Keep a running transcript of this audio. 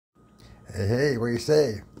Hey, what do you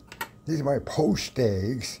say? These are my poached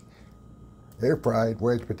eggs, air fried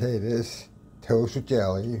wedge potatoes, toast with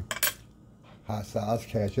jelly, hot sauce,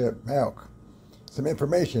 ketchup, milk. Some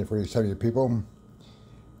information for some of you people.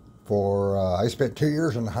 I spent 2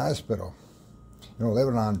 years in the hospital,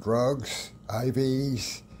 living on drugs,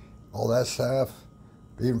 IVs, all that stuff,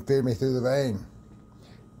 even feeding me through the vein.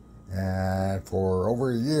 And for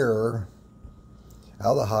over a year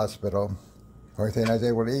out of the hospital, the only thing I was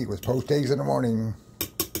able to eat was poached eggs in the morning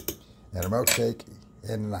and a milkshake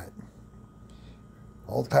in the night.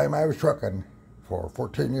 All the time I was trucking for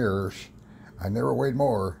 14 years, I never weighed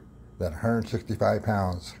more than 165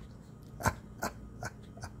 pounds.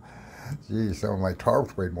 Geez, some of my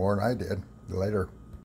tarps weighed more than I did later.